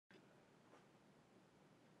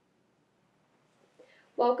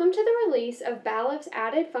Welcome to the release of Balluff's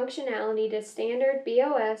added functionality to standard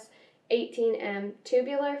BOS 18M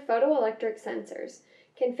tubular photoelectric sensors.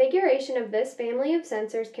 Configuration of this family of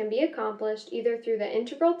sensors can be accomplished either through the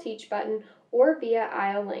Integral Teach button or via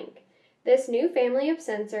IO-Link. This new family of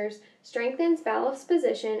sensors strengthens Balluff's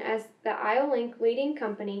position as the IO-Link leading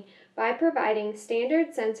company by providing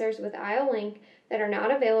standard sensors with IO-Link that are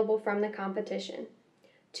not available from the competition.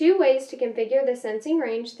 Two ways to configure the sensing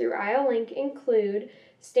range through IO-Link include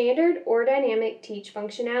standard or dynamic teach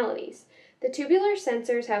functionalities. The tubular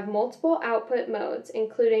sensors have multiple output modes,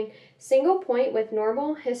 including single point with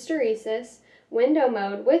normal hysteresis, window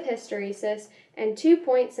mode with hysteresis, and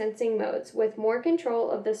 2-point sensing modes with more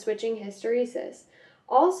control of the switching hysteresis.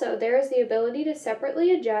 Also, there is the ability to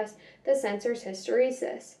separately adjust the sensor's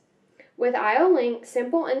hysteresis. With IO-Link,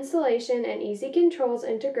 simple installation and easy controls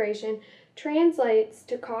integration translates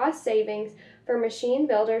to cost savings for machine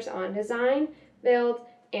builders on design, build,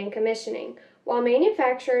 and commissioning, while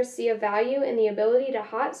manufacturers see a value in the ability to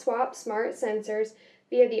hot swap smart sensors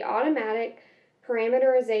via the automatic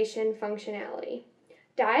parameterization functionality.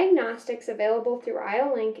 Diagnostics available through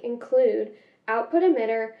IO-Link include output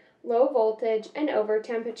emitter, low voltage, and over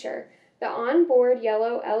temperature. The onboard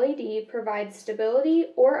yellow LED provides stability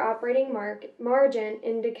or operating margin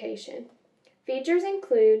indication. Features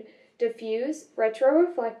include diffuse,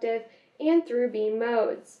 retroreflective, and through beam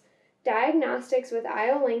modes. Diagnostics with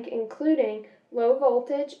IO-Link including low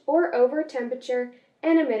voltage or over temperature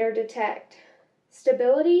and emitter detect.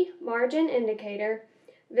 Stability, margin indicator,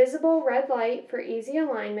 visible red light for easy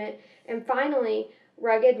alignment, and finally,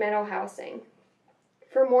 rugged metal housing.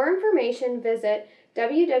 For more information, visit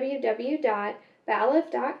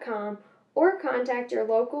www.balluff.com or contact your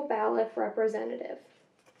local Balluff representative.